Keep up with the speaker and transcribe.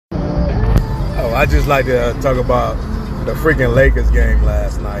I just like to talk about the freaking Lakers game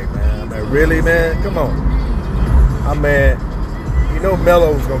last night, man. I mean, really, man? Come on. I mean, you know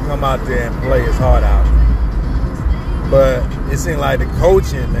Melo was going to come out there and play his heart out. But it seemed like the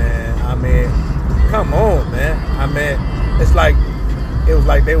coaching, man, I mean, come on, man. I mean, it was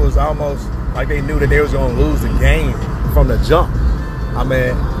like they was almost like they knew that they was going to lose the game from the jump. I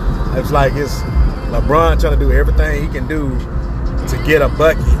mean, it's like it's LeBron trying to do everything he can do to get a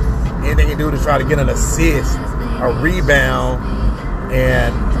bucket. Anything he can do to try to get an assist, a rebound,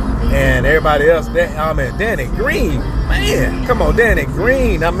 and everybody else. Danny Green, man, come on, Danny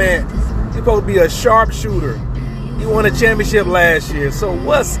Green. I mean, he's supposed to be a sharpshooter. He won a championship last year. So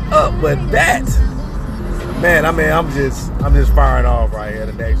what's up with that? Man, I mean, I'm just firing off right here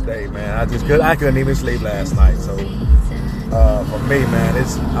the next day, man. I couldn't even sleep last night. So for me, man,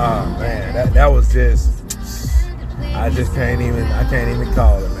 that was just, I can't even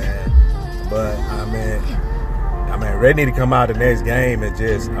call it, man. But I mean, they need to come out the next game and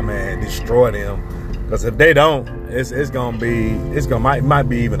just, destroy them. Because if they don't, it might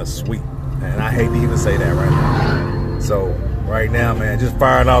be even a sweep. And I hate to even say that right now. So right now, man, just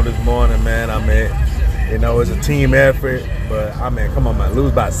firing off this morning, man. I mean, you know, it's a team effort, but I mean, come on, man,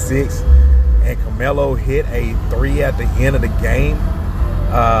 lose by 6, and Carmelo hit a 3 at the end of the game.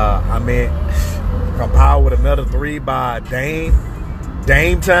 Compiled with another 3 by Dame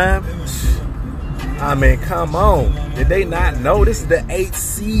time. I mean, come on. Did they not know this is the 8th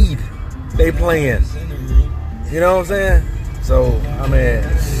seed they playing? You know what I'm saying? So, I mean,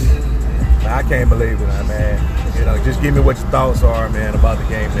 I can't believe it, man. You know, just give me what your thoughts are, man, about the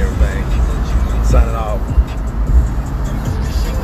game and everything. Signing off.